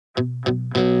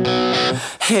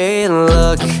Hey,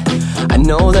 look, I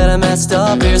know that I messed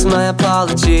up, here's my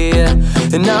apology.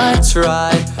 And I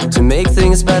tried to make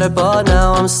things better, but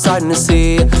now I'm starting to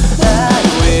see that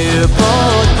we're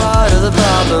both part of the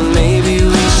problem. Maybe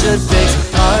we should fix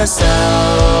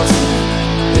ourselves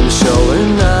and show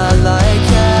we're not like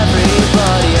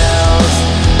everybody else.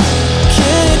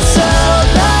 Can you tell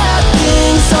that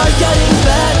things are getting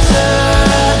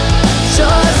better?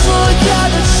 Just look at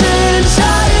the change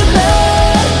I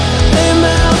made. Hey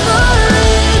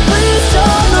memory, please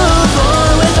don't move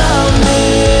on without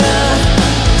me.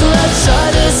 Let's try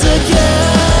this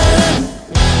again.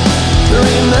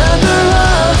 Remember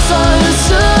how time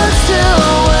stood still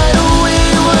when we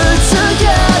were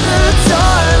together,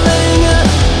 darling.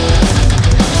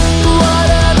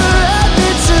 Whatever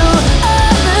happened to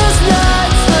endless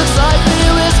nights? Looks like we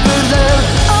whispered them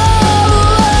away.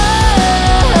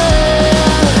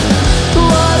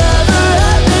 Whatever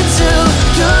happened to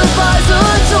goodbyes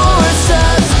on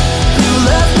doorsteps? You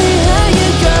left me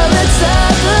hanging, girl, it's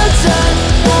evident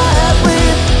that we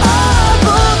are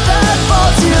both at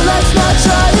fault here. Let's not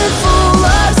try and fool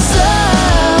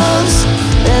ourselves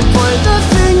and point the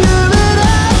finger at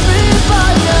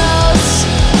everybody else.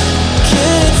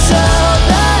 Can you tell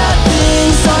that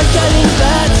things are getting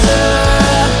better?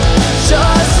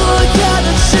 Just look at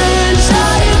the change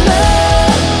I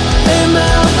made. Hey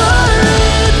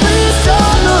memory, please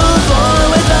don't move on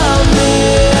without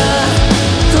me.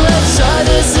 Let's try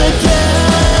this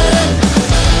again.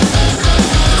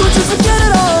 Could you forget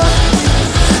it all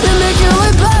and make your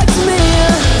way back to me?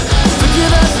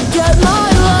 Forgive and forget my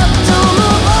love, don't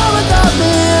move on without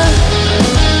me.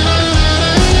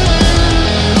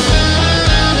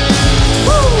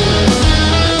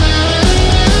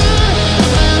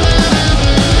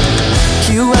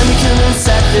 You and me convinced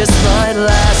that this might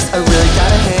last. I really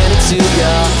gotta hand it to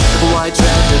ya. Why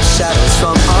drag the shadows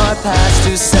from our past?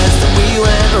 Who says that we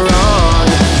went wrong?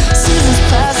 Seasons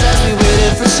pass as we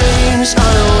waited for change,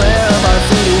 unaware of our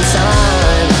fleeting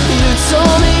time. You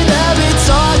told me that we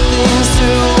talk things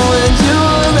through when